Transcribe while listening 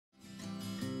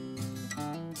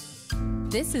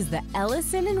This is the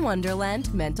Allison in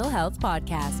Wonderland Mental Health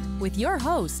Podcast with your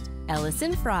host,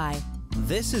 Allison Frye.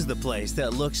 This is the place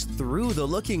that looks through the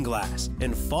looking glass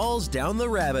and falls down the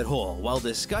rabbit hole while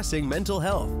discussing mental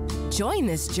health. Join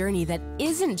this journey that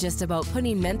isn't just about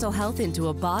putting mental health into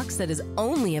a box that is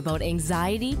only about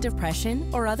anxiety, depression,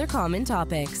 or other common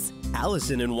topics.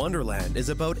 Allison in Wonderland is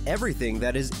about everything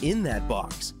that is in that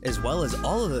box, as well as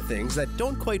all of the things that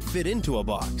don't quite fit into a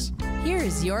box. Here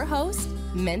is your host,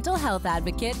 mental health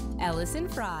advocate, Allison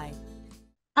Frye.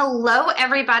 Hello,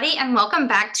 everybody, and welcome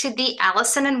back to the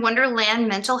Allison in Wonderland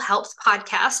Mental Health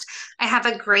Podcast. I have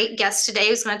a great guest today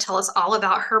who's going to tell us all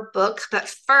about her book. But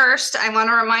first, I want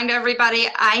to remind everybody,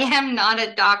 I am not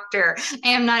a doctor. I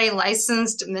am not a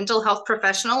licensed mental health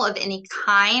professional of any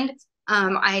kind.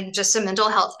 I'm just a mental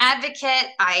health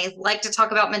advocate. I like to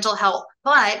talk about mental health,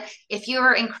 but if you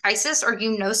are in crisis or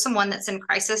you know someone that's in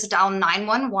crisis, dial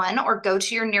 911 or go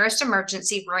to your nearest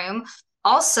emergency room.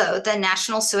 Also, the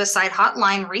National Suicide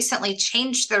Hotline recently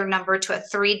changed their number to a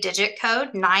 3-digit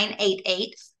code,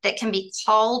 988, that can be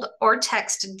called or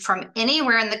texted from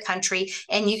anywhere in the country,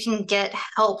 and you can get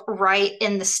help right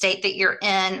in the state that you're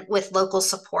in with local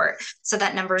support. So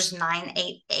that number is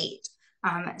 988.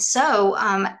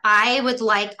 I would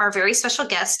like our very special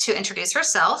guest to introduce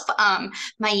herself.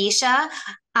 Myesha,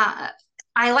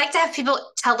 I like to have people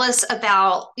tell us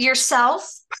about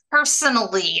yourself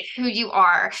personally, who you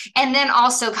are, and then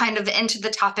also kind of into the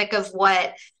topic of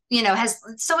what,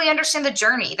 so we understand the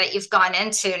journey that you've gone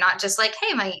into, not just like,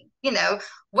 hey,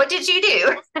 what did you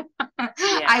do?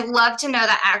 Yeah. I love to know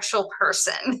the actual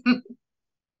person.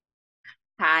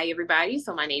 Hi, everybody.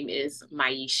 So my name is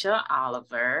Myesha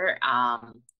Oliver.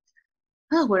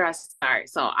 Where do I start?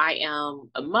 So I am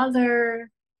a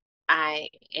mother. I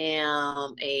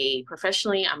am I'm a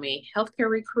healthcare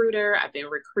recruiter. I've been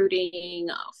recruiting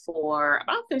for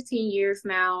about 15 years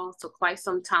now, so quite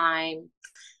some time.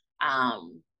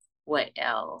 What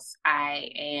else? I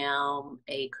am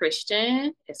a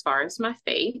Christian as far as my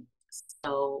faith,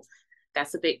 so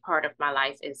that's a big part of my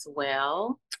life as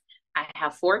well. I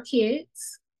have 4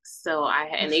 kids,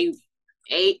 and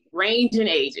they range in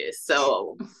ages,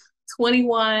 so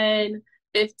 21,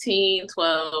 15,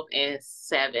 12, and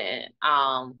 7.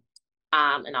 I'm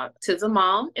an autism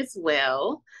mom as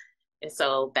well. And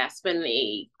so that's been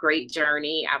a great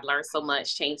journey. I've learned so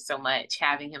much, changed so much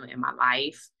having him in my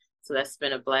life. So that's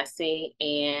been a blessing.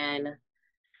 And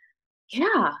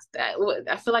yeah,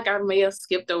 I feel like I may have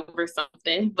skipped over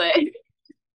something, but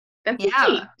that's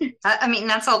I mean,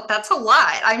 that's a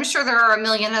lot. I'm sure there are a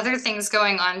million other things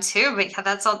going on too, but yeah,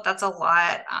 that's a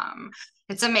lot.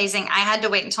 It's amazing. I had to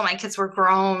wait until my kids were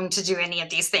grown to do any of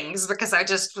these things because I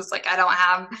just was like, I don't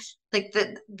have like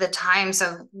the time.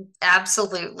 So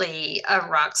absolutely a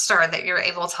rock star that you're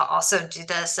able to also do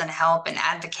this and help and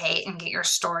advocate and get your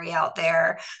story out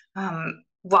there.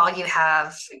 While you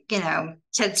have,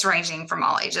 kids ranging from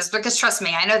all ages, because trust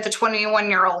me, I know the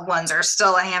 21-year-old ones are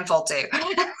still a handful too.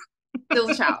 Still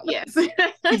a child, yes.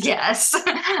 Yes.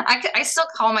 I still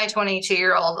call my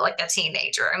 22-year-old like a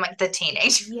teenager. I'm like the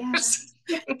teenagers. Yes.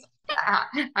 Yeah,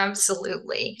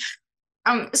 absolutely.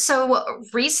 So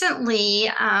recently,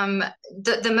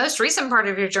 the most recent part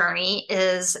of your journey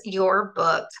is your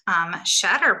book,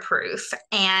 Shatterproof.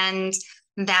 And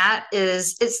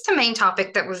it's the main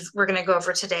topic that we're going to go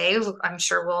over today. I'm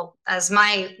sure as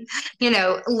my,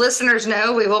 listeners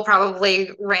know, we will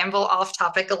probably ramble off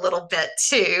topic a little bit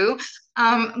too.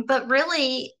 But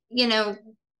really,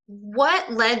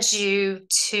 what led you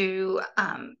to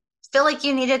feel like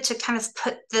you needed to kind of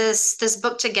put this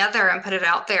book together and put it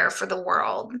out there for the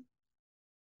world?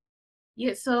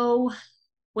 Yeah. So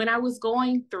when I was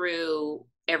going through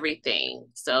everything,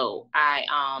 so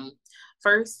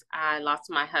first, I lost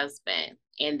my husband,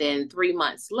 and then 3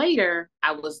 months later,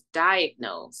 I was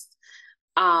diagnosed.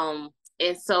 And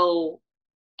so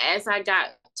as I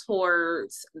got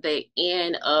towards the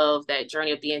end of that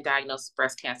journey of being diagnosed with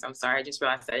breast cancer, I'm sorry, I just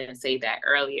realized I didn't say that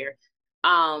earlier.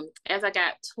 As I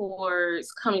got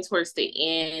coming towards the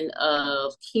end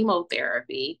of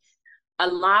chemotherapy, a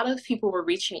lot of people were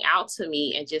reaching out to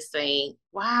me and just saying,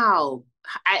 wow,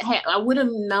 I would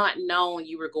have not known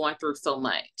you were going through so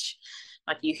much.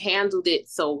 Like, you handled it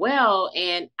so well.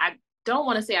 And I don't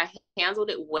want to say I handled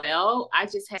it well. I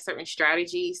just had certain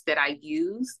strategies that I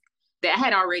used that I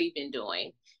had already been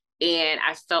doing. And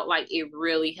I felt like it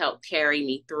really helped carry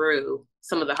me through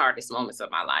some of the hardest moments of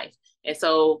my life. And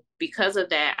so because of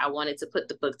that, I wanted to put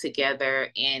the book together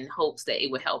in hopes that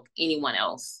it would help anyone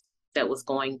else that was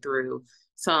going through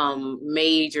some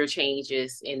major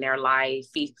changes in their life,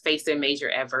 facing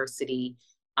major adversity,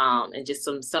 and just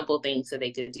some simple things that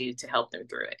they could do to help them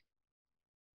through it.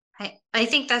 I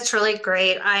think that's really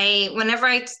great. Whenever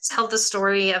I tell the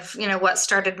story of, what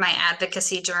started my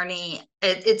advocacy journey,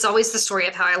 it's always the story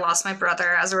of how I lost my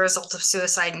brother as a result of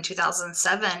suicide in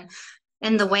 2007.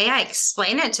 And the way I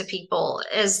explain it to people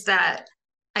is that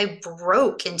I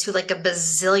broke into like a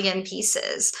bazillion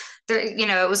pieces.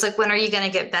 It was like, when are you going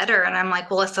to get better? And I'm like,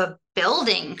 well, if a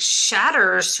building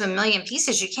shatters to a million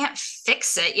pieces, you can't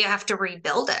fix it. You have to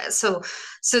rebuild it. So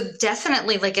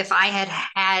definitely, like, if I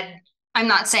had, I'm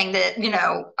not saying that,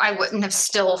 I wouldn't have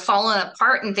still fallen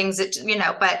apart and things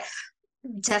that, but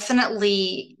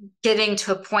definitely getting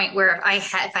to a point where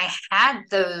if I had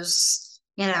those,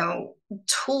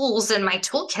 tools in my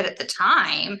toolkit at the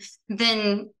time,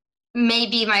 then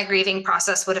maybe my grieving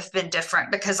process would have been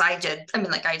different, because I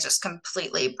just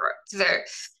completely broke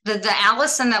the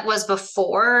Allison that was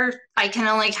before. I can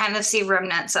only kind of see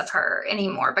remnants of her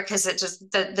anymore, because it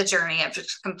just, the journey of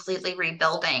just completely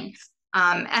rebuilding.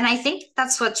 And I think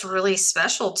that's what's really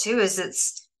special too, is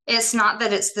it's not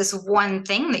that it's this one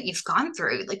thing that you've gone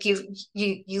through. Like,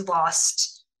 you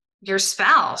lost your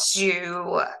spouse,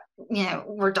 you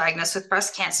were diagnosed with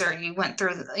breast cancer, you went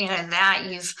through, that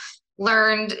you've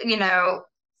learned,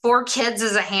 4 kids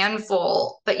is a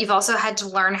handful, but you've also had to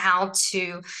learn how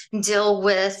to deal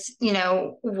with,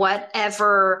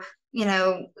 whatever,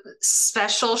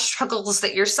 special struggles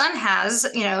that your son has,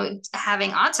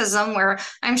 having autism, where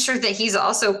I'm sure that he's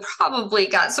also probably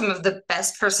got some of the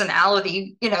best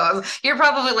personality, you're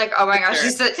probably like, oh my gosh,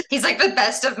 he's like the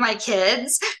best of my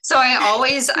kids. So I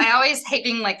always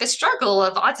hating like the struggle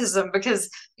of autism, because,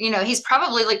 he's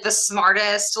probably like the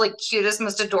smartest, like cutest,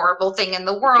 most adorable thing in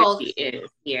the world. He is,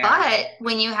 yeah. But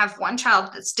when you have one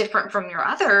child that's different from your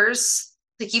others,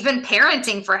 like, you've been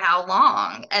parenting for how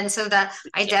long? And so that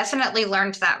I definitely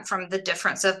learned that from the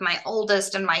difference of my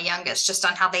oldest and my youngest, just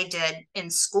on how they did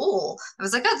in school. I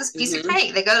was like, oh, this piece of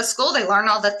cake. They go to school, they learn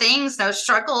all the things, no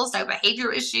struggles, no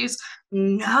behavior issues.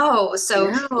 No. So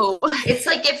it's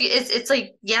like, it's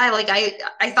like, yeah, like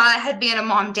I thought I had being a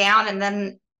mom down, and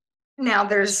then now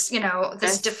there's,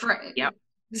 this different,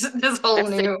 this whole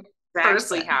new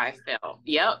exactly person. how I felt.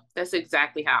 Yep, that's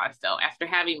exactly how I felt. After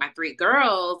having my 3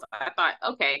 girls, I thought,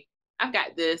 okay, I've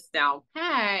got this down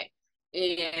pat.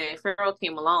 And Farrell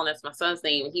came along, that's my son's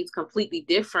name, and he's completely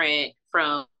different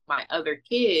from my other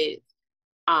kids.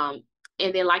 And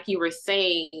then, like you were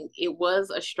saying, it was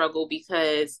a struggle,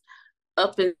 because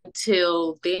up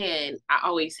until then, I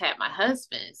always had my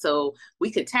husband. So we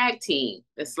could tag team.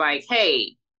 It's like,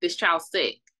 hey, this child's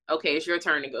sick. Okay, it's your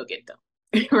turn to go get them.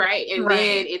 Right. And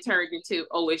then it turned into,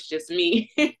 oh, it's just me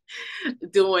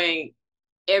doing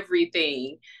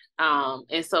everything.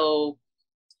 And so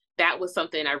that was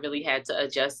something I really had to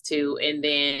adjust to. And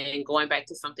then going back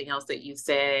to something else that you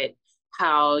said,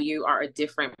 how you are a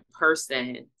different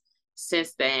person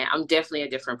since then. I'm definitely a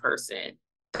different person.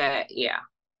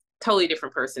 Totally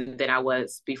different person than I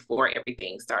was before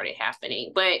everything started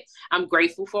happening. But I'm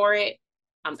grateful for it.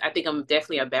 I think I'm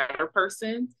definitely a better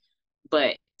person,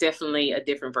 but definitely a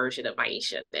different version of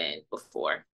Myesha than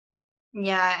before.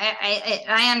 Yeah,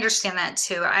 I understand that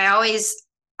too.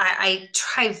 I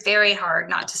try very hard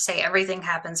not to say everything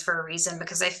happens for a reason,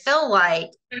 because I feel like,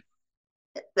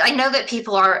 I know that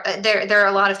people are there are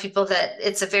a lot of people that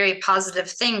it's a very positive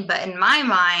thing, but in my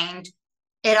mind,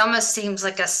 it almost seems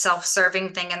like a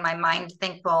self-serving thing in my mind to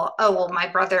think, well, oh, well, my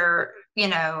brother,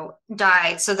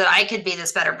 died so that I could be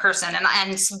this better person.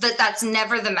 And that's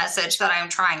never the message that I'm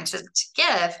trying to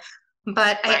give.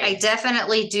 But I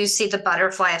definitely do see the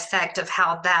butterfly effect of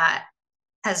how that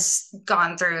has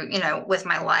gone through, with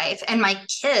my life. And my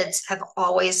kids have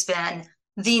always been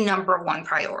the number one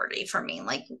priority for me,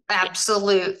 like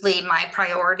absolutely my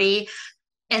priority.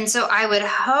 And so I would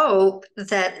hope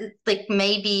that, like,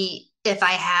 maybe if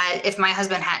my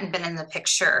husband hadn't been in the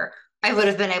picture, I would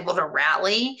have been able to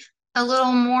rally a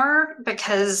little more, but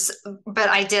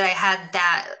I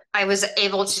was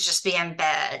able to just be in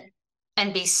bed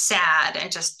and be sad and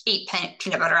just eat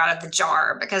peanut butter out of the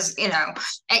jar, because, you know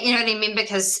what I mean?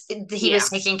 Because he was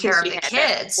taking care of the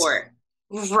kids.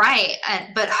 Right.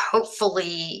 But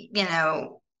hopefully,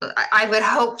 I would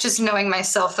hope, just knowing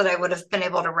myself, that I would have been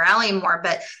able to rally more,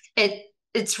 but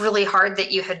it's really hard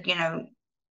that you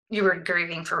were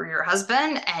grieving for your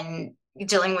husband and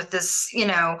dealing with this,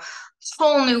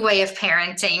 whole new way of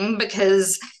parenting,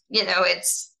 because,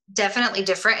 it's definitely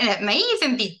different. And it may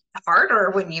even be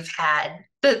harder when you've had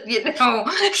the,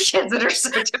 kids that are so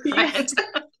different.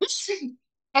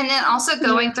 And then also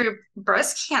going through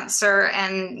breast cancer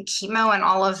and chemo and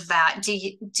all of that,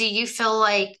 do you feel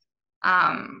like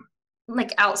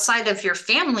outside of your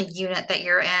family unit that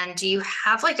you're in, do you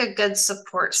have like a good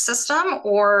support system,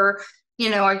 or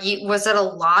Was it a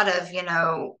lot of,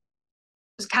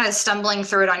 kind of stumbling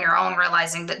through it on your own,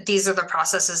 realizing that these are the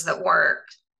processes that work?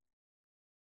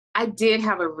 I did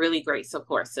have a really great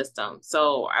support system.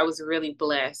 So I was really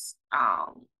blessed.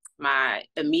 My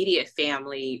immediate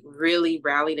family really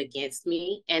rallied against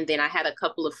me. And then I had a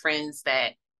couple of friends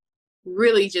that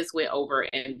really just went over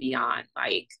and beyond.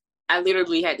 Like, I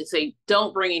literally had to say,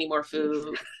 don't bring any more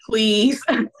food, please.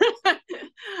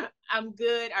 I'm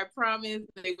good. I promise.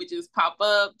 They would just pop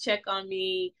up, check on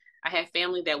me. I had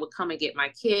family that would come and get my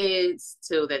kids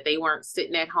so that they weren't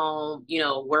sitting at home,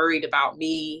 worried about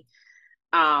me.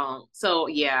 So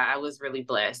yeah, I was really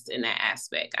blessed in that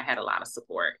aspect. I had a lot of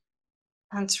support.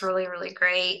 That's really, really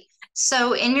great.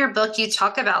 So in your book, you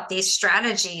talk about these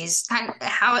strategies.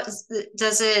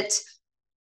 Does it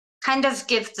kind of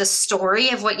give the story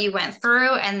of what you went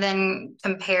through and then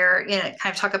compare, kind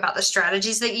of talk about the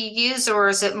strategies that you use, or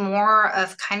is it more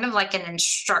of kind of like an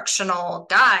instructional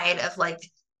guide of like,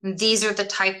 these are the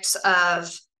types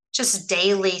of just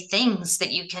daily things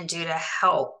that you can do to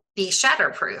help be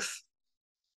shatterproof?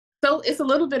 So it's a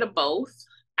little bit of both.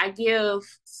 I give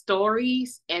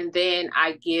stories and then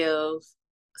I give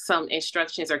some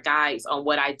instructions or guides on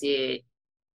what I did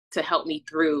to help me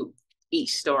through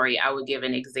each story. I would give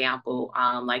an example.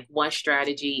 Like one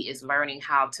strategy is learning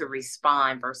how to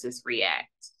respond versus react.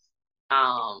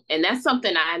 And that's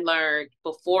something I learned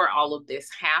before all of this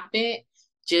happened,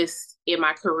 just in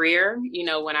my career.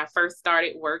 When I first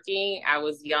started working, I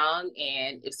was young,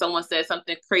 and if someone said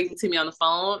something crazy to me on the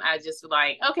phone, I just was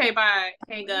like, okay, bye,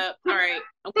 hang up. All right,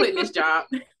 I'm quitting this job.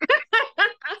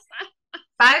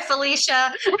 Bye,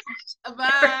 Felicia.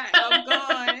 Bye, I'm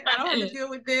gone. I don't have to deal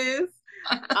with this.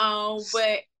 But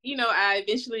I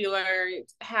eventually learned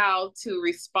how to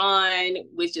respond,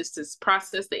 which is to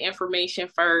process the information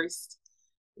first,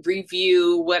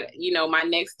 review what my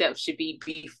next step should be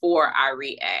before I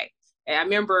react. And I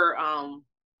remember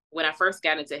when I first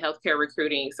got into healthcare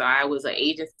recruiting, so I was an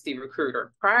agency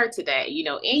recruiter. Prior to that,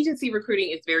 agency recruiting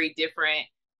is very different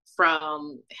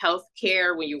from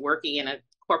healthcare when you're working in a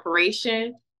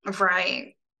corporation.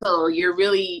 Right. So you're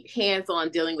really hands-on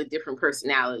dealing with different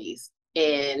personalities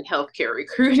in healthcare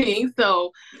recruiting.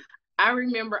 So I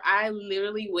remember I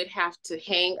literally would have to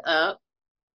hang up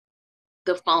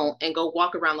the phone and go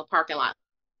walk around the parking lot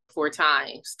 4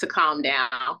 times to calm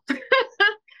down.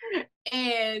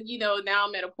 And now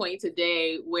I'm at a point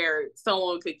today where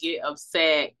someone could get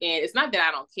upset, and it's not that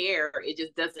I don't care, it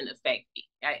just doesn't affect me.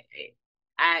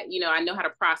 I know how to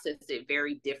process it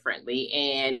very differently,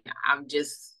 and I'm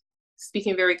just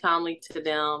speaking very calmly to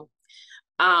them.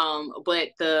 But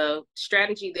the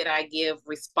strategy that I give,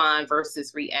 respond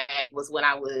versus react, was when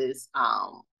I was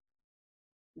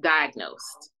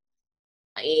diagnosed.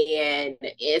 And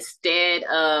instead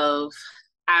of,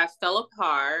 I fell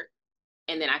apart,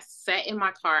 and then I sat in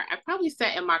my car. I probably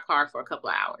sat in my car for a couple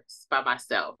of hours by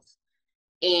myself.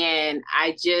 And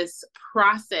I just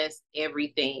processed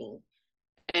everything.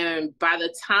 And by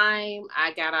the time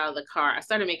I got out of the car, I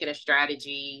started making a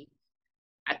strategy.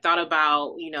 I thought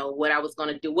about, what I was going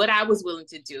to do, what I was willing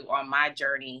to do on my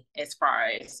journey, as far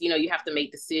as, you have to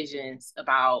make decisions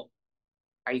about,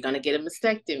 are you going to get a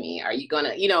mastectomy? Are you going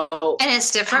to, and it's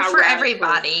different for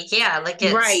everybody. Yeah. Like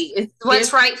it's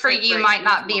what's right for you might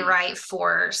not be right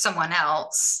for someone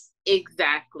else.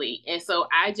 Exactly. And so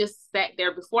I just sat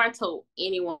there before I told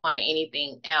anyone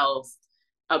anything else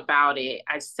about it.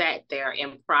 I sat there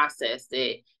and processed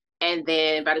it. And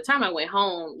then by the time I went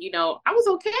home, I was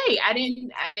okay. I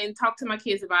didn't talk to my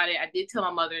kids about it. I did tell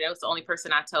my mother. That was the only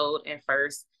person I told at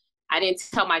first. I didn't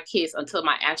tell my kids until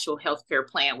my actual healthcare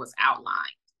plan was outlined.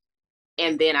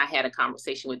 And then I had a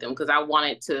conversation with them because I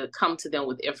wanted to come to them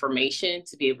with information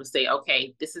to be able to say,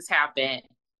 okay, this has happened,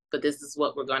 but this is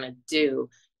what we're going to do.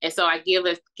 And so I give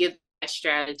that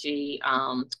strategy,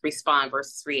 respond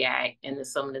versus react, and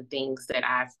some of the things that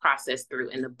I've processed through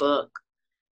in the book,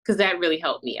 because that really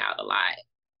helped me out a lot.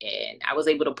 And I was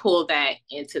able to pull that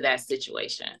into that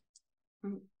situation.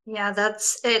 Yeah,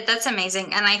 that's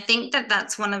amazing. And I think that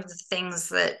that's one of the things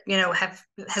that,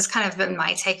 has kind of been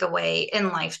my takeaway in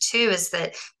life too, is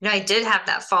that, I did have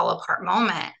that fall apart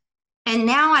moment. And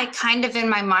now I kind of in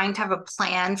my mind have a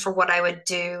plan for what I would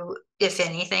do if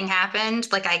anything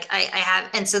happened. Like I have,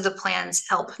 and so the plans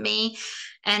help me.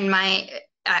 And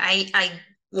I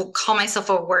will call myself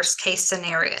a worst case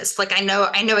scenarios. Like I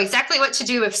know exactly what to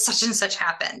do if such and such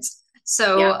happens.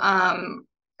 So, yeah.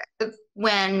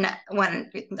 When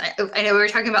I know we were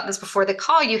talking about this before the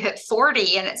call, you hit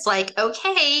 40 and it's like,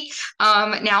 okay,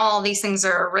 now all these things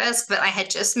are a risk, but I had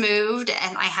just moved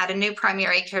and I had a new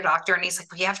primary care doctor and he's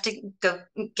like, well, you have to go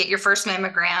get your first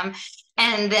mammogram.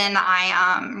 And then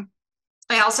I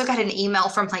I also got an email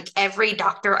from like every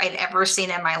doctor I'd ever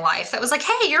seen in my life that was like,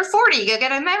 hey, you're 40, go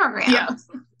get a mammogram. Yeah.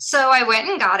 So I went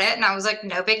and got it and I was like,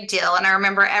 no big deal. And I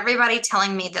remember everybody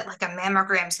telling me that like a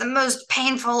mammogram is the most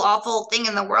painful, awful thing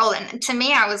in the world. And to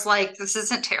me, I was like, this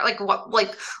isn't terrible. Like what,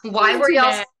 like, why were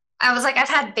y'all, I was like, I've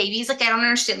had babies. Like, I don't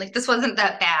understand. Like, this wasn't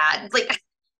that bad.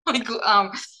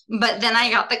 But then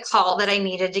I got the call that I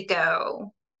needed to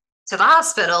go to the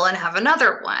hospital and have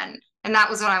another one. And that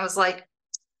was when I was like,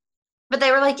 but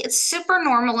they were like, it's super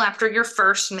normal after your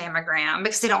first mammogram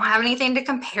because they don't have anything to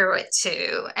compare it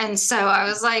to. And so I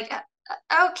was like,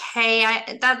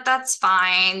 okay, that's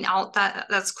fine.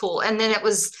 That's cool. And then it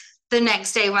was the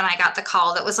next day when I got the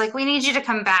call that was like, we need you to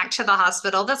come back to the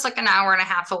hospital. That's like an hour and a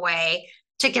half away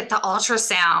to get the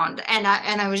ultrasound. And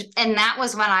that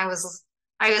was when I was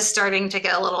starting to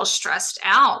get a little stressed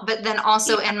out, but then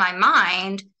also in my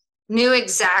mind knew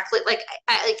exactly, like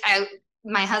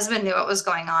my husband knew what was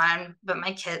going on, but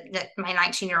my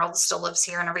 19-year-old still lives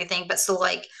here and everything. But so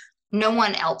like no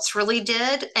one else really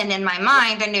did. And in my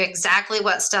mind, I knew exactly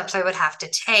what steps I would have to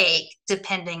take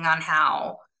depending on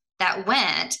how that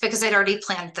went, because I'd already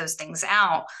planned those things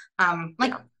out.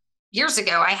 Years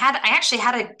ago, I actually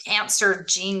had a cancer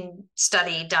gene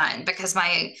study done because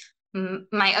my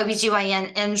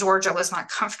OBGYN in Georgia was not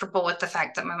comfortable with the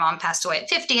fact that my mom passed away at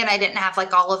 50 and I didn't have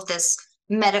like all of this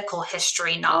medical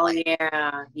history knowledge.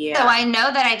 Oh, yeah. So I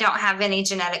know that I don't have any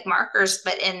genetic markers,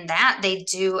 but in that they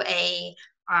do a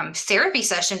therapy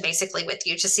session basically with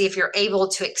you to see if you're able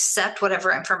to accept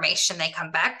whatever information they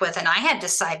come back with. And I had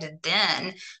decided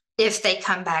then, if they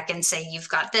come back and say, you've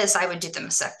got this, I would do the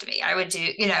mastectomy. I would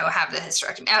do, have the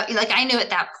hysterectomy. Like I knew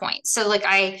at that point. So like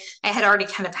I had already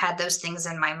kind of had those things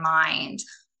in my mind.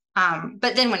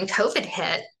 But then when COVID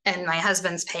hit and my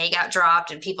husband's pay got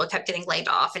dropped and people kept getting laid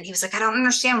off, and he was like, I don't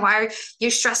understand, why are you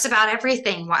stressed about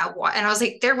everything? Why? And I was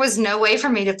like, there was no way for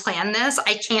me to plan this.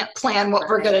 I can't plan what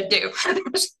we're going to do.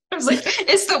 I was like,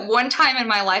 it's the one time in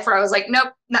my life where I was like,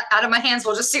 nope, not out of my hands.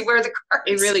 We'll just see where the cards.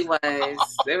 It really was.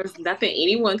 There was nothing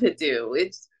anyone could do.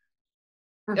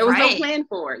 There was no plan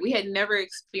for it. We had never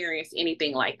experienced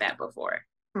anything like that before.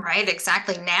 Right,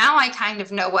 exactly. Now I kind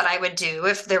of know what I would do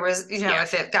if there was,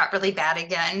 if it got really bad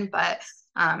again. But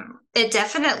it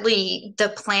definitely,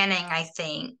 the planning, I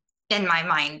think, in my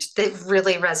mind, that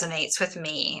really resonates with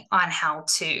me on how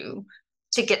to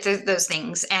get through those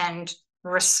things and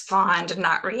respond,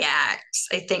 not react.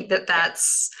 I think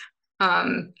that's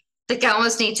like I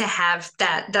almost need to have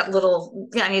that little,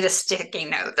 I need a sticky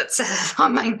note that says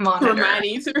on my monitor.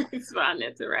 Reminding to respond.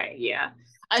 That's right. Yeah.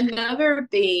 Another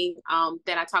thing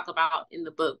that I talk about in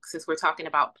the book, since we're talking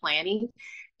about planning,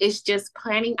 is just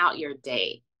planning out your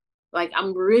day. Like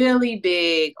I'm really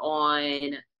big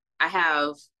on, I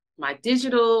have my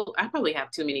digital, I probably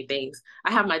have too many things.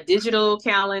 I have my digital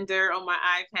calendar on my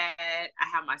iPad. I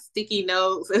have my sticky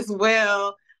notes as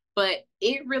well. But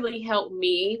it really helped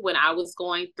me when I was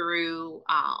going through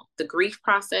the grief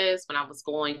process, when I was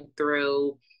going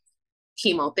through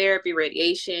chemotherapy,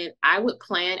 radiation. I would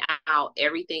plan out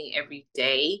everything every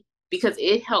day because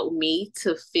it helped me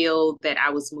to feel that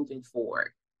I was moving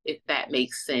forward, if that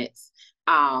makes sense.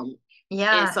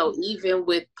 Yeah. And so even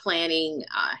with planning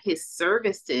his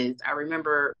services, I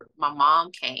remember my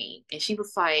mom came and she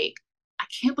was like, I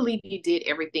can't believe you did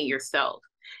everything yourself.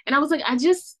 And I was like, I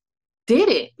just did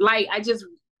it. Like,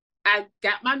 I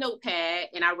got my notepad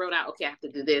and I wrote out, okay, I have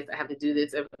to do this. I have to do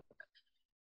this.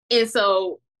 And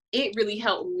so it really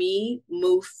helped me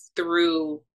move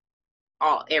through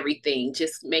everything,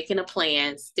 just making a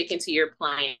plan, sticking to your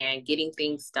plan, getting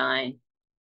things done.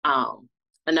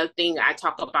 Another thing I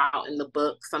talk about in the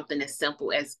book, something as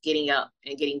simple as getting up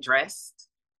and getting dressed.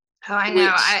 Oh, I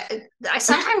know. I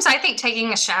sometimes I think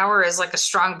taking a shower is like a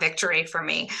strong victory for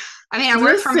me. I mean, I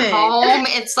work from home.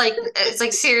 It's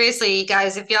like seriously,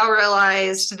 guys, if y'all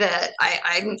realized that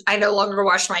I no longer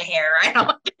wash my hair, I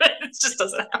don't. It just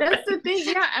doesn't happen. That's the thing.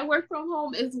 Yeah, I work from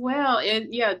home as well,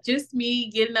 and yeah, just me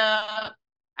getting up.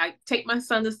 I take my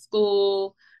son to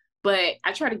school, but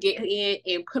I try to get in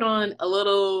and put on a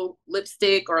little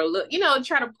lipstick or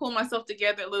try to pull myself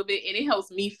together a little bit, and it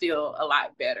helps me feel a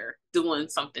lot better doing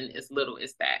something as little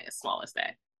as that, as small as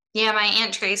that. Yeah, my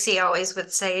Aunt Tracy always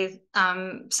would say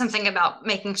something about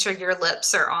making sure your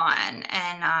lips are on.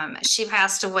 And she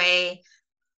passed away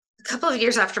a couple of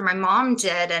years after my mom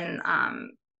did. And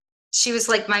she was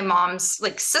like my mom's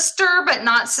like sister, but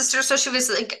not sister. So she was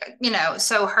like,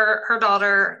 so her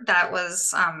daughter, that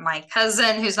was my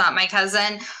cousin, who's not my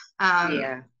cousin.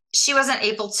 she wasn't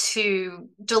able to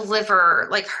deliver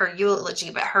like her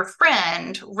eulogy, but her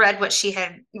friend read what she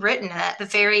had written at the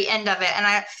very end of it. And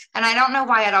I don't know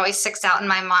why it always sticks out in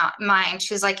my mind.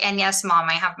 She was like, and yes, Mom,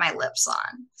 I have my lips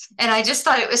on. And I just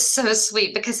thought it was so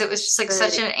sweet because it was just like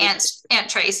such an Aunt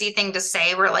Tracy thing to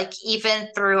say, where like, even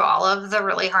through all of the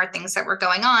really hard things that were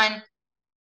going on,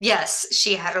 yes,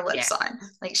 she had her lips on.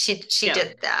 Like she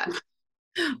did that.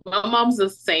 My mom's the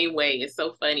same way. It's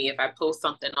so funny. If I post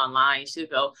something online, she'll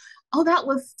go, "Oh, that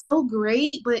was so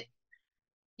great, but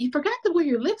you forgot to wear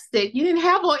your lipstick. You didn't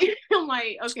have one." I'm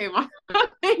like, "Okay, Mom."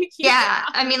 Yeah.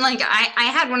 I mean, like I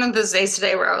had one of those days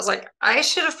today where I was like, I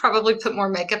should have probably put more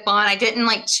makeup on. I didn't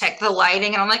like check the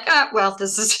lighting, and I'm like, oh, well,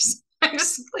 this is just, I'm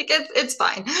just like, it's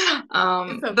fine.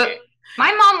 It's okay. But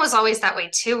my mom was always that way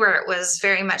too, where it was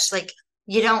very much like,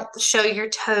 you don't show your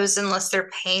toes unless they're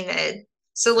painted.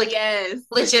 So like, yes,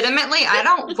 legitimately, I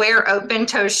don't wear open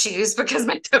toe shoes because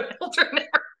my toenails are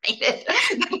never painted.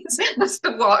 That's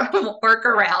the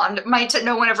workaround.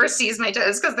 No one ever sees my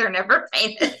toes because they're never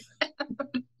painted.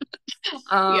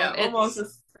 Yeah, almost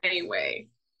the same way.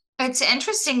 It's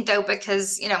interesting though,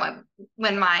 because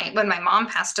when my mom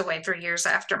passed away 3 years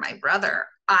after my brother,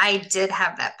 I did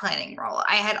have that planning role.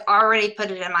 I had already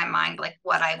put it in my mind like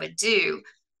what I would do,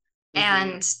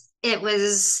 and it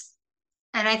was.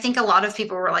 And I think a lot of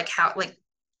people were like,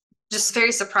 just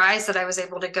very surprised that I was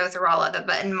able to go through all of it.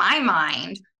 But in my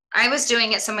mind, I was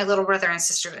doing it so my little brother and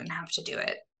sister didn't have to do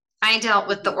it. I dealt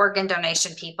with the organ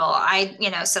donation people. I,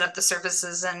 set up the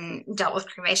services and dealt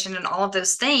with cremation and all of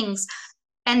those things.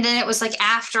 And then it was like,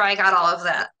 after I got all of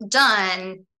that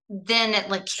done, then it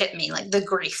like hit me, like the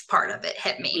grief part of it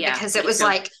hit me, because it was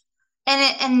like,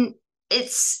 and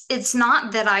it's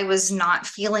not that I was not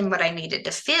feeling what I needed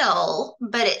to feel,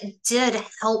 but it did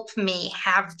help me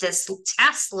have this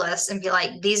task list and be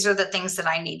like, these are the things that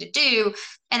I need to do.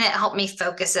 And it helped me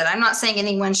focus it. I'm not saying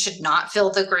anyone should not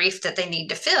feel the grief that they need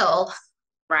to feel.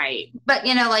 Right. But,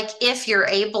 like if you're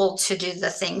able to do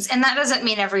the things, and that doesn't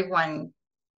mean everyone,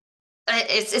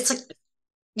 it's like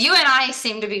you and I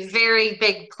seem to be very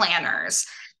big planners.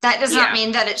 That does not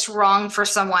mean that it's wrong for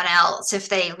someone else if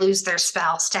they lose their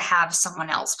spouse to have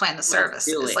someone else plan the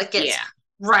services. Like it's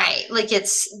right. Like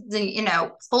it's the,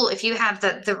 if you have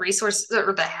the resources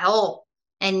or the help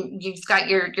and you've got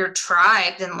your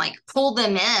tribe, then like pull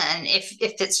them in if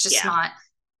it's just not,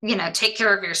 take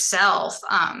care of yourself.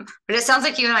 But it sounds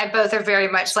like you and I both are very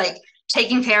much like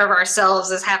taking care of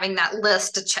ourselves as having that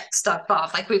list to check stuff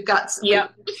off. Like we've got,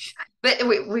 but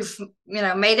we've,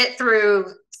 made it through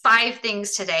 5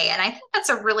 things today. And I think that's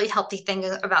a really healthy thing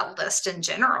about list in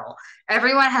general.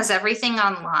 Everyone has everything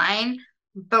online,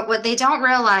 but what they don't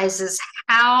realize is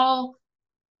how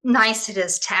nice it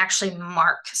is to actually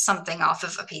mark something off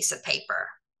of a piece of paper.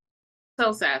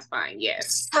 So satisfying.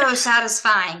 Yes. So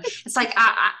satisfying. It's like,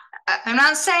 I'm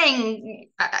not saying,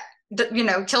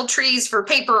 kill trees for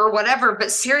paper or whatever,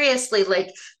 but seriously, like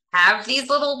have these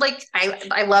little, like,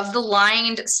 I love the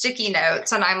lined sticky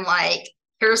notes, and I'm like,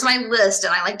 here's my list,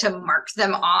 and I like to mark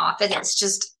them off. And it's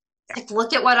just like,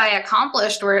 look at what I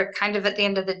accomplished, where kind of at the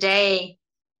end of the day,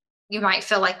 you might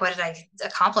feel like, what did I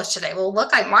accomplish today? Well,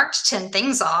 look, I marked 10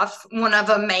 things off. One of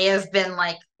them may have been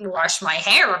like wash my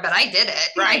hair, but I did it.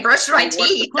 Right. I brushed my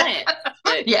teeth.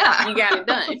 Yeah. You got it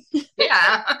done.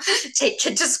 Yeah. Take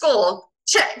kid to school.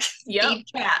 Check. Yep. Feed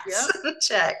cats. Yep.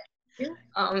 Check. Yeah.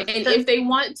 And if they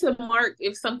want to mark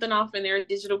something off and they're a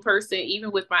digital person,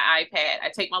 even with my iPad, I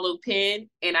take my little pen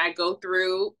and I go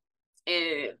through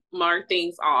and mark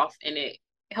things off, and it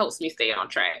helps me stay on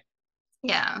track.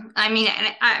 Yeah. I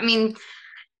mean,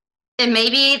 and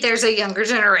maybe there's a younger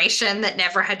generation that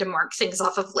never had to mark things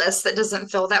off of lists that doesn't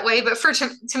feel that way. But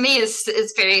to me,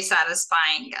 it's very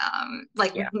satisfying.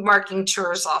 Marking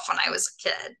chores off when I was a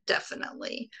kid,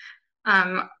 definitely.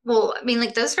 Well, I mean,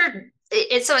 like those are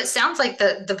it. So it sounds like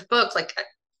the book, like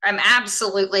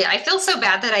I feel so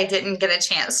bad that I didn't get a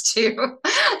chance to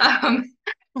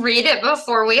read it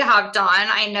before we hopped on.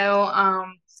 I know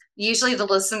usually the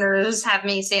listeners have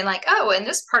me saying like, oh, in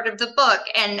this part of the book,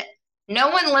 and no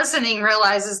one listening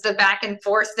realizes the back and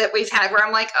forth that we've had where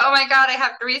I'm like, oh my God, I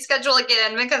have to reschedule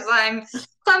again because I'm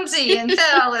clumsy and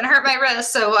fell and hurt my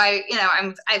wrist. So I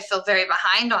feel very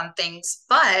behind on things,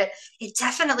 but it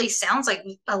definitely sounds like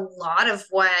a lot of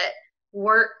what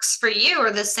works for you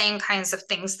are the same kinds of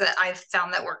things that I've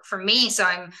found that work for me. So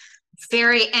I'm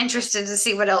very interested to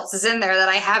see what else is in there that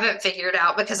I haven't figured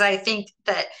out, because I think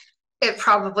that it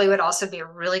probably would also be a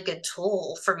really good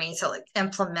tool for me to like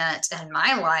implement in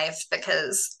my life,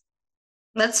 because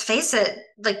let's face it,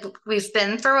 like we've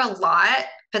been through a lot,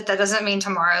 but that doesn't mean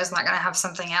tomorrow is not going to have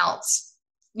something else.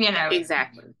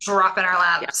 Exactly. drop in our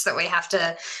laps Yeah.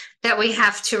 that we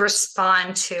have to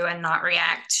respond to and not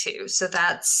react to. So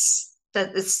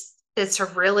it's a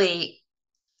really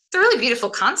beautiful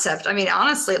concept. I mean,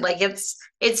 honestly, like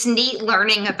it's neat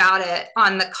learning about it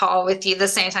on the call with you the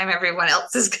same time everyone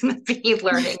else is going to be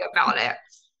learning about it.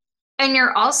 And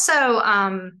you're also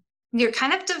you're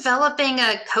kind of developing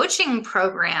a coaching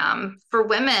program for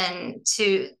women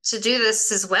to do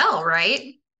this as well,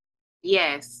 right?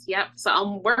 Yes. Yep. So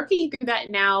I'm working through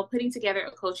that now, putting together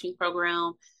a coaching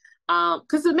program.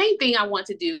 Because the main thing I want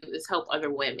to do is help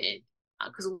other women.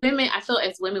 Because women, I feel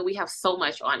as women, we have so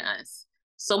much on us.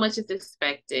 So much is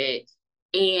expected.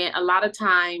 And a lot of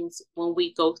times when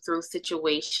we go through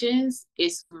situations,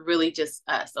 it's really just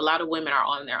us. A lot of women are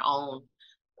on their own,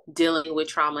 dealing with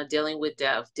trauma, dealing with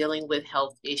death, dealing with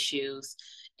health issues.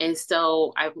 And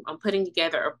so I'm putting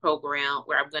together a program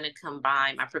where I'm going to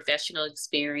combine my professional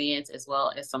experience as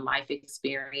well as some life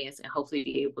experience, and hopefully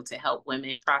be able to help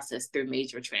women process through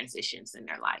major transitions in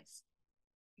their life.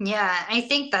 Yeah, I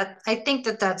think that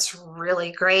that's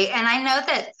really great. And I know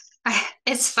that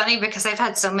it's funny because I've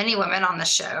had so many women on the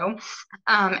show.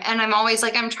 And I'm always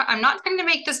like, I'm not trying to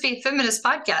make this be a feminist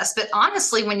podcast, but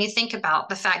honestly, when you think about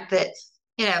the fact that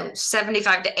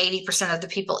 75 to 80% of the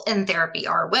people in therapy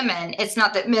are women. It's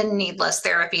not that men need less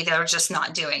therapy; they're just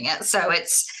not doing it. So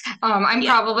it's I'm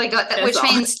probably got that, which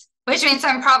means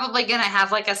I'm probably going to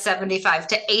have like a 75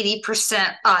 to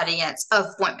 80% audience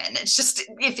of women. It's just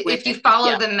if you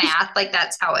follow the math, like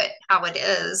that's how it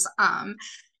is.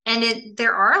 And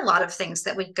there are a lot of things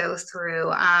that we go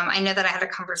through. I know that I had a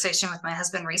conversation with my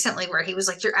husband recently where he was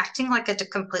like, "You're acting like a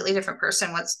completely different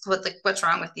person. What's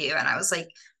wrong with you?" And I was like,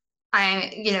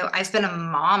 I've been a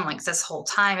mom like this whole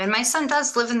time, and my son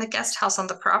does live in the guest house on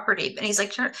the property, but he's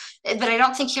like, but I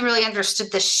don't think he really understood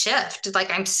the shift.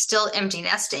 Like, I'm still empty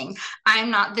nesting.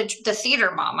 I'm not the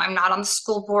theater mom. I'm not on the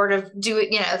school board of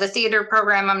the theater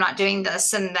program. I'm not doing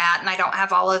this and that. And I don't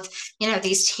have all of,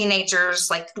 these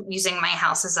teenagers like using my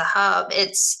house as a hub.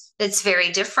 It's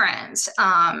very different.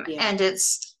 And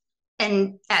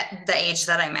at the age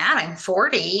that I'm at, I'm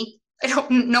 40.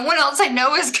 No one else I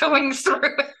know is going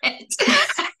through it.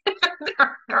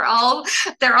 they're all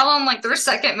on like their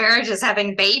second marriages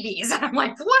having babies. And I'm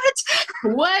like, what?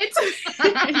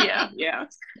 Yeah.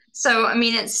 So, I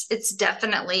mean, it's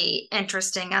definitely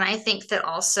interesting. And I think that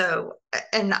also,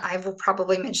 and I will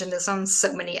probably mention this on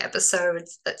so many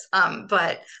episodes,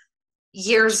 but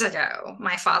years ago,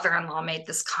 my father-in-law made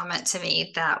this comment to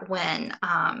me that when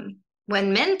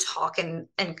men talk and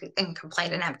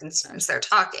complain and have concerns, they're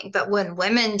talking, but when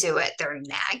women do it, they're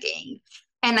nagging.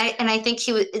 And I think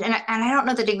he was, and I don't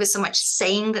know that he was so much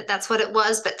saying that that's what it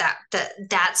was, but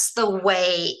that's the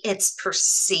way it's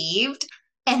perceived.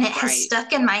 And it has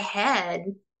stuck in my head.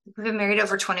 We've been married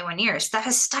over 21 years. That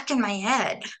has stuck in my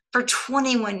head for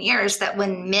 21 years, that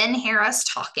when men hear us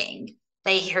talking,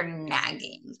 they hear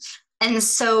nagging. And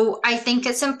so I think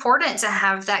it's important to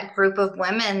have that group of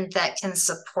women that can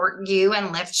support you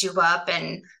and lift you up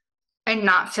and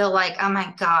not feel like, oh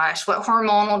my gosh, what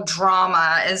hormonal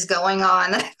drama is going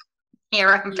on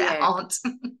here about.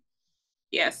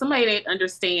 Yeah, somebody that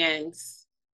understands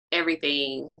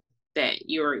everything that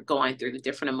you're going through, the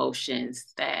different emotions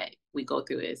that we go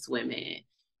through as women.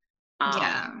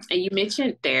 And you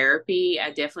mentioned therapy.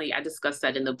 I discussed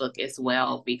that in the book as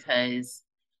well, because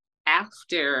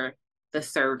after the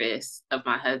service of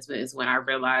my husband is when I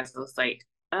realized, I was like,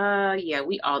 yeah,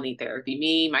 we all need therapy.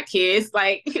 Me, my kids,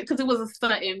 like, because it was a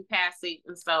sudden passing.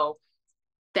 And so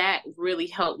that really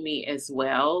helped me as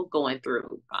well going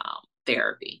through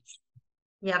therapy.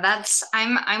 Yeah,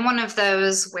 I'm one of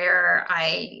those where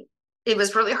it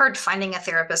was really hard finding a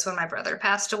therapist when my brother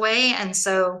passed away. And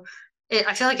so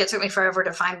I feel like it took me forever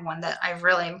to find one that I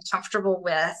really am comfortable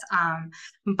with.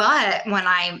 But when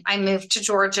I moved to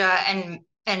Georgia and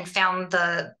found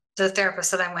the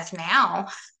therapist that I'm with now,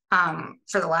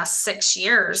 for the last 6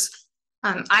 years,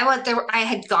 I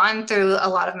had gone through a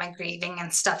lot of my grieving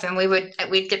and stuff, and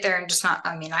we'd get there and just not,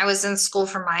 I mean, I was in school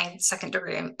for my second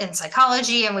degree in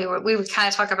psychology, and we would kind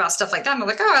of talk about stuff like that. And I'm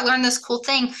like, oh, I learned this cool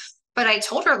thing. But I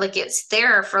told her, like, it's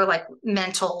there for like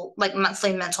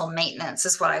monthly mental maintenance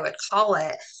is what I would call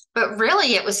it. But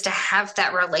really it was to have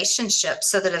that relationship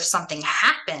so that if something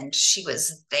happened, she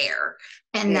was there.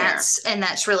 And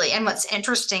that's really, and what's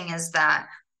interesting is that,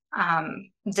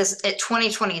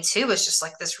 2022 was just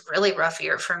like this really rough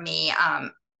year for me.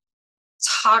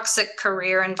 Toxic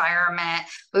career environment.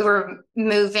 We were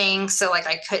moving, so like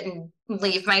I couldn't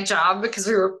leave my job because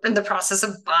we were in the process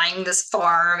of buying this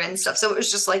farm and stuff. So it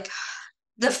was just like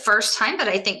the first time that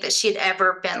I think that she'd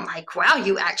ever been like, wow,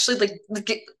 you actually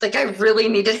like I really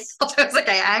needed help. I was like,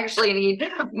 I actually need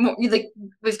more, like,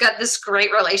 we've got this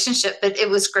great relationship, but it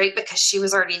was great because she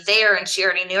was already there and she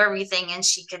already knew everything and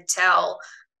she could tell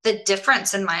the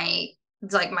difference in my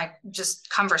just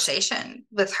conversation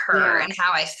with her and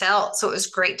how I felt. So it was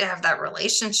great to have that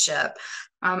relationship.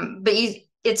 But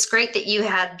it's great that you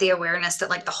had the awareness that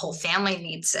like the whole family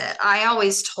needs it. I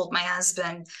always told my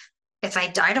husband, if I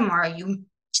die tomorrow, you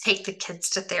take the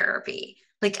kids to therapy.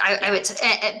 Like I would,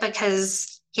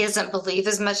 because he doesn't believe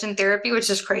as much in therapy, which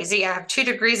is crazy. I have 2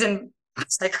 degrees in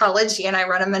psychology and I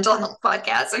run a mental health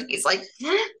podcast. And he's like,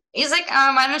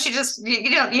 why don't you just,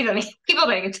 you don't need, people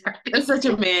don't need therapy. That's such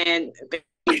a man.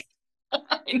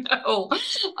 I know.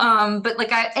 But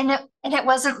like and it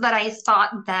wasn't that I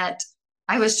thought that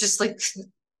I was just like,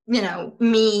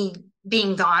 me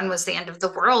being gone was the end of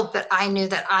the world, but I knew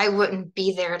that I wouldn't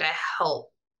be there to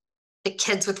help the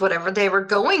kids with whatever they were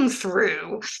going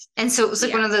through. And so it was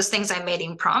like one of those things I made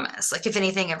him promise, like, if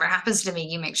anything ever happens to me,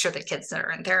 you make sure the kids that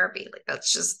are in therapy. Like,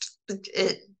 that's just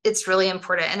it's really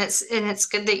important. And it's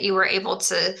good that you were able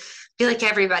to be like,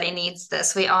 everybody needs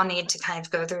this. We all need to kind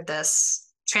of go through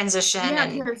this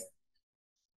transition. Because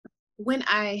when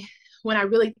I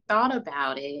really thought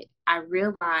about it, I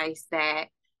realized that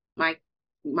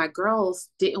my girls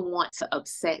didn't want to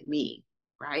upset me,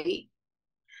 right?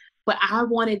 But I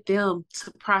wanted them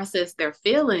to process their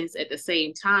feelings at the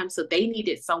same time. So they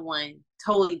needed someone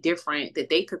totally different that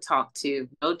they could talk to,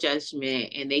 no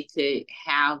judgment, and they could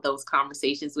have those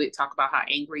conversations with, talk about how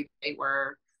angry they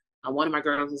were. One of my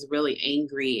girls was really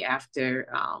angry after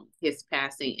his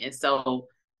passing. And so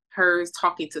hers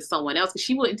talking to someone else, because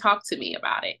she wouldn't talk to me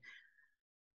about it,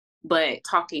 but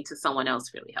talking to someone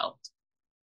else really helped.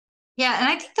 Yeah, and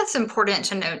I think that's important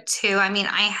to note too. I mean,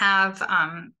 I have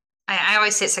I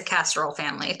always say it's a casserole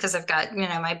family because I've got,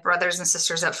 my brothers and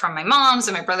sisters up from my mom's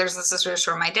and my brothers and sisters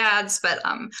from my dad's. But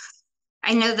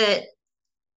I know that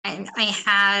I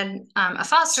had a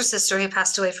foster sister who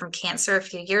passed away from cancer a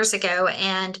few years ago.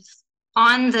 And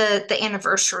on the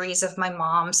anniversaries of my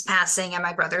mom's passing and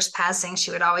my brother's passing,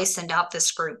 she would always send out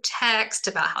this group text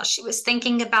about how she was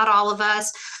thinking about all of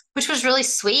us, which was really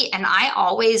sweet. And I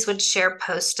always would share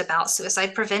posts about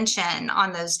suicide prevention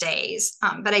on those days.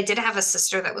 But I did have a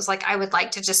sister that was like, I would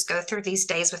like to just go through these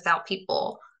days without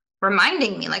people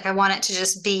reminding me. Like, I want it to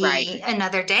just be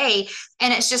another day.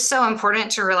 And it's just so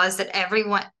important to realize that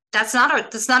everyone, that's not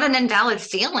an invalid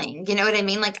feeling. You know what I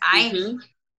mean? Like,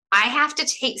 I have to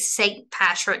take St.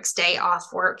 Patrick's Day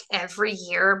off work every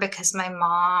year because my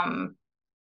mom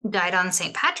died on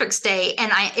St. Patrick's Day.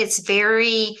 And it's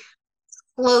very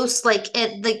close,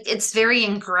 it's very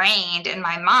ingrained in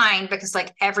my mind because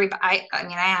like everybody, I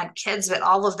mean, I had kids, but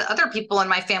all of the other people in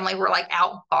my family were like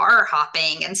out bar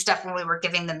hopping and stuff when we were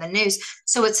giving them the news.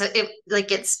 So it's not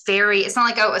like,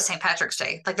 oh, it was St. Patrick's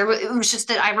Day. Like, it was just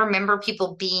that I remember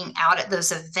people being out at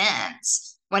those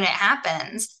events when it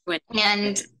happens.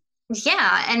 And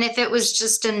if it was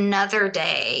just another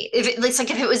day, if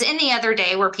it was any other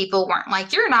day where people weren't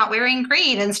like, you're not wearing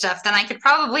green and stuff, then I could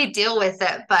probably deal with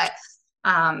it. But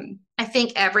I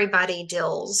think everybody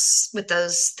deals with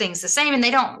those things the same, and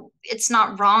it's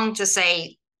not wrong to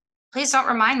say, please don't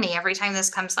remind me every time this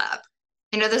comes up.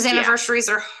 Those anniversaries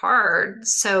are hard.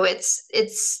 So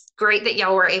it's great that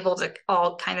y'all were able to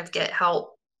all kind of get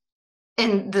help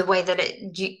in the way that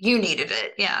you needed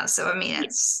it. Yeah. So, I mean,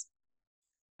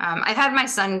 I've had my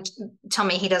son tell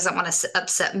me he doesn't want to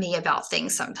upset me about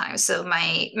things sometimes. So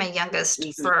my youngest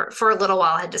for a little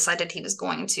while had decided he was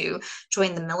going to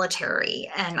join the military.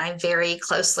 And I very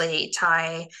closely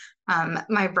tie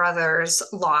my brother's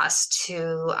loss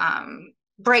to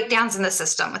breakdowns in the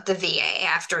system with the VA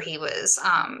after he was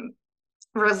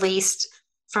released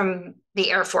from the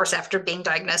Air Force after being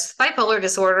diagnosed with bipolar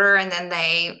disorder. And then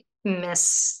they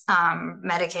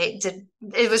medicated.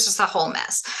 It was just a whole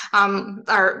mess. And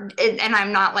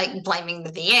I'm not like blaming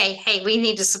the VA. Hey, we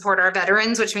need to support our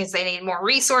veterans, which means they need more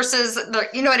resources.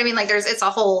 You know what I mean? Like, it's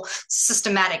a whole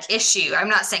systematic issue. I'm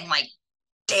not saying like,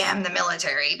 damn the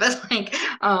military, but like,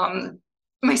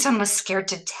 my son was scared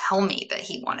to tell me that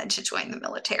he wanted to join the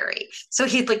military. So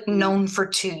he'd like known for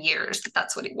 2 years that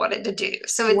that's what he wanted to do.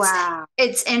 So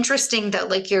it's interesting that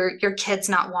like your kid's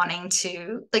not wanting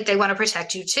to, like, they want to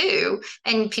protect you too.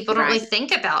 And people don't really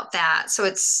think about that. So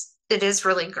it is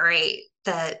really great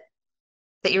that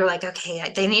you're like,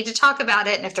 okay, they need to talk about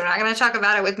it. And if they're not going to talk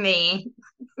about it with me.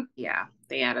 Yeah,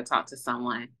 they had to talk to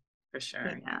someone for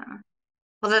sure. Yeah.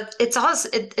 Well,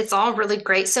 it's all really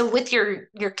great. So with your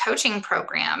coaching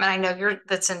program, and I know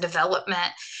that's in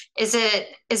development, is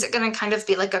it going to kind of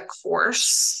be like a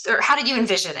course, or how did you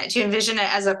envision it? Do you envision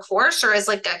it as a course or as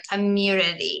like a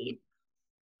community?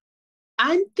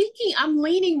 I'm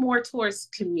leaning more towards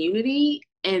community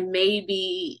and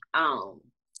maybe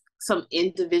some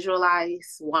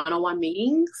individualized one-on-one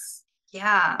meetings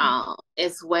Yeah.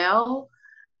 as well.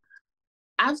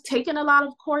 I've taken a lot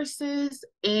of courses,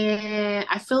 and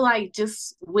I feel like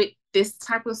just with this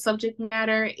type of subject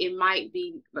matter, it might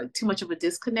be like too much of a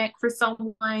disconnect for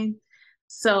someone.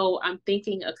 So I'm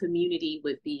thinking a community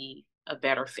would be a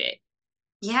better fit.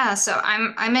 Yeah, so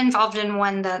I'm involved in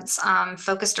one that's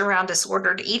focused around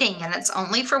disordered eating, and it's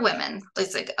only for women.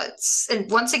 It's like and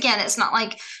once again, it's not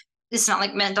like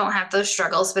men don't have those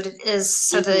struggles, but it is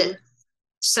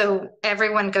so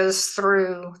everyone goes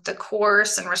through the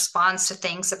course and responds to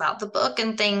things about the book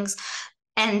and things,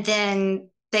 and then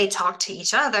they talk to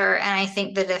each other. And I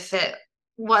think that if it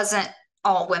wasn't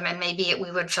all women, maybe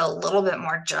we would feel a little bit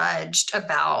more judged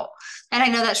about. And I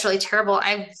know that's really terrible.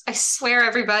 I swear,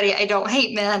 everybody, I don't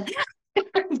hate men.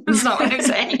 That's not what I'm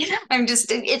saying.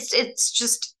 It's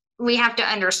just we have to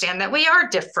understand that we are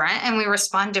different and we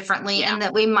respond differently, Yeah. and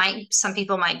that some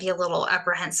people might be a little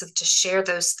apprehensive to share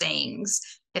those things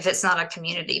if it's not a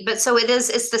community. But so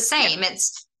it's the same. Yeah.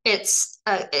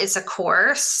 It's a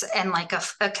course and like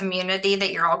a community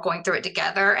that you're all going through it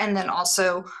together, and then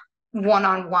also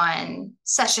one-on-one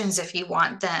sessions if you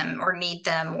want them or need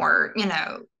them, or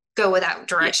go with that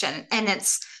direction. Yeah. And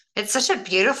it's such a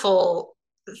beautiful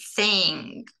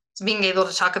thing being able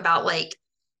to talk about, like,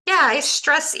 yeah, I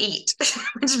stress eat,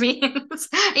 which means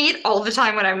I eat all the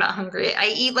time when I'm not hungry.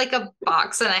 I eat like a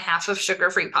box and a half of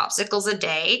sugar-free popsicles a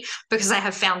day because I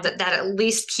have found that at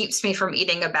least keeps me from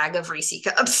eating a bag of Reese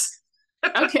cups.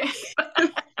 Okay.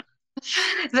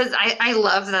 But I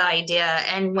love the idea,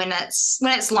 and when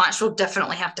it's launched, we'll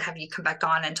definitely have to have you come back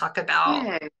on and talk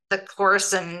about the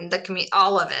course and the community,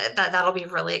 all of it. That'll be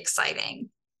really exciting.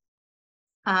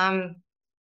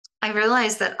 I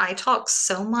realized that I talk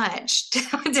so much.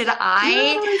 Did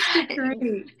I?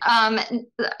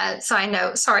 So I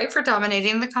know. Sorry for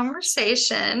dominating the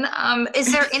conversation.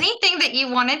 Is there anything that you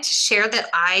wanted to share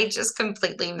that I just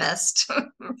completely missed?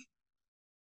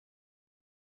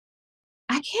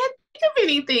 I can't think of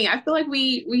anything. I feel like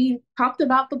we talked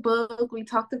about the book. We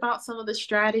talked about some of the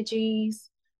strategies.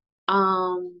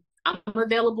 I'm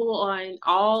available on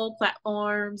all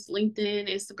platforms, LinkedIn,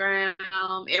 Instagram,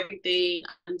 everything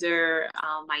under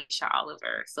Myesha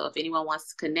Oliver. So if anyone wants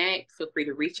to connect, feel free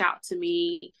to reach out to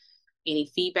me.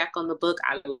 Any feedback on the book,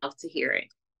 I would love to hear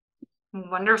it.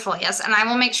 Wonderful. Yes. And I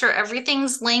will make sure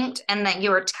everything's linked and that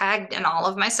you are tagged in all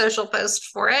of my social posts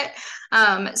for it.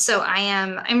 So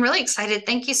I'm really excited.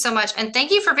 Thank you so much. And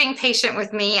thank you for being patient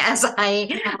with me as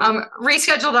I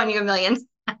rescheduled on you a million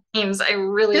times. I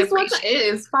really appreciate it.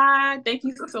 It is fine. Thank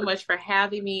you so much for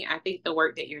having me. I think the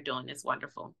work that you're doing is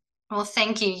wonderful. Well,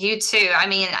 thank you. You too. I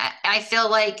mean, I feel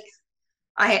like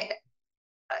I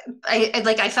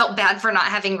felt bad for not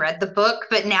having read the book,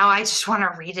 but now I just want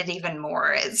to read it even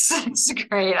more. It's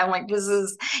great. I'm like,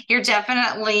 you're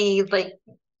definitely like,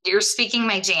 you're speaking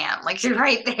my jam. Like, you're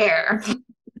right there.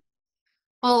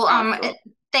 Well, awesome.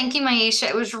 Thank you, Myesha.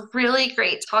 It was really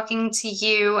great talking to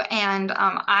you, and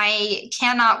I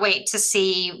cannot wait to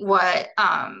see what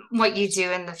you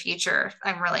do in the future.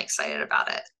 I'm really excited about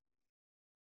it.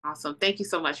 Awesome. Thank you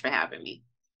so much for having me.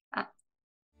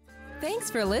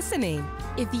 Thanks for listening.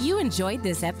 If you enjoyed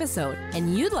this episode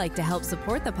and you'd like to help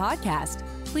support the podcast,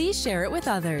 please share it with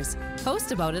others,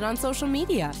 post about it on social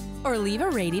media, or leave a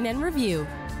rating and review.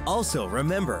 Also,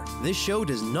 remember, this show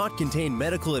does not contain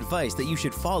medical advice that you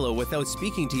should follow without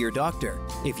speaking to your doctor.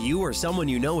 If you or someone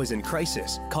you know is in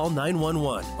crisis, call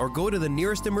 911 or go to the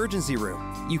nearest emergency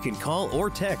room. You can call or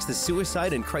text the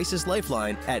Suicide and Crisis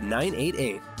Lifeline at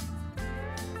 988.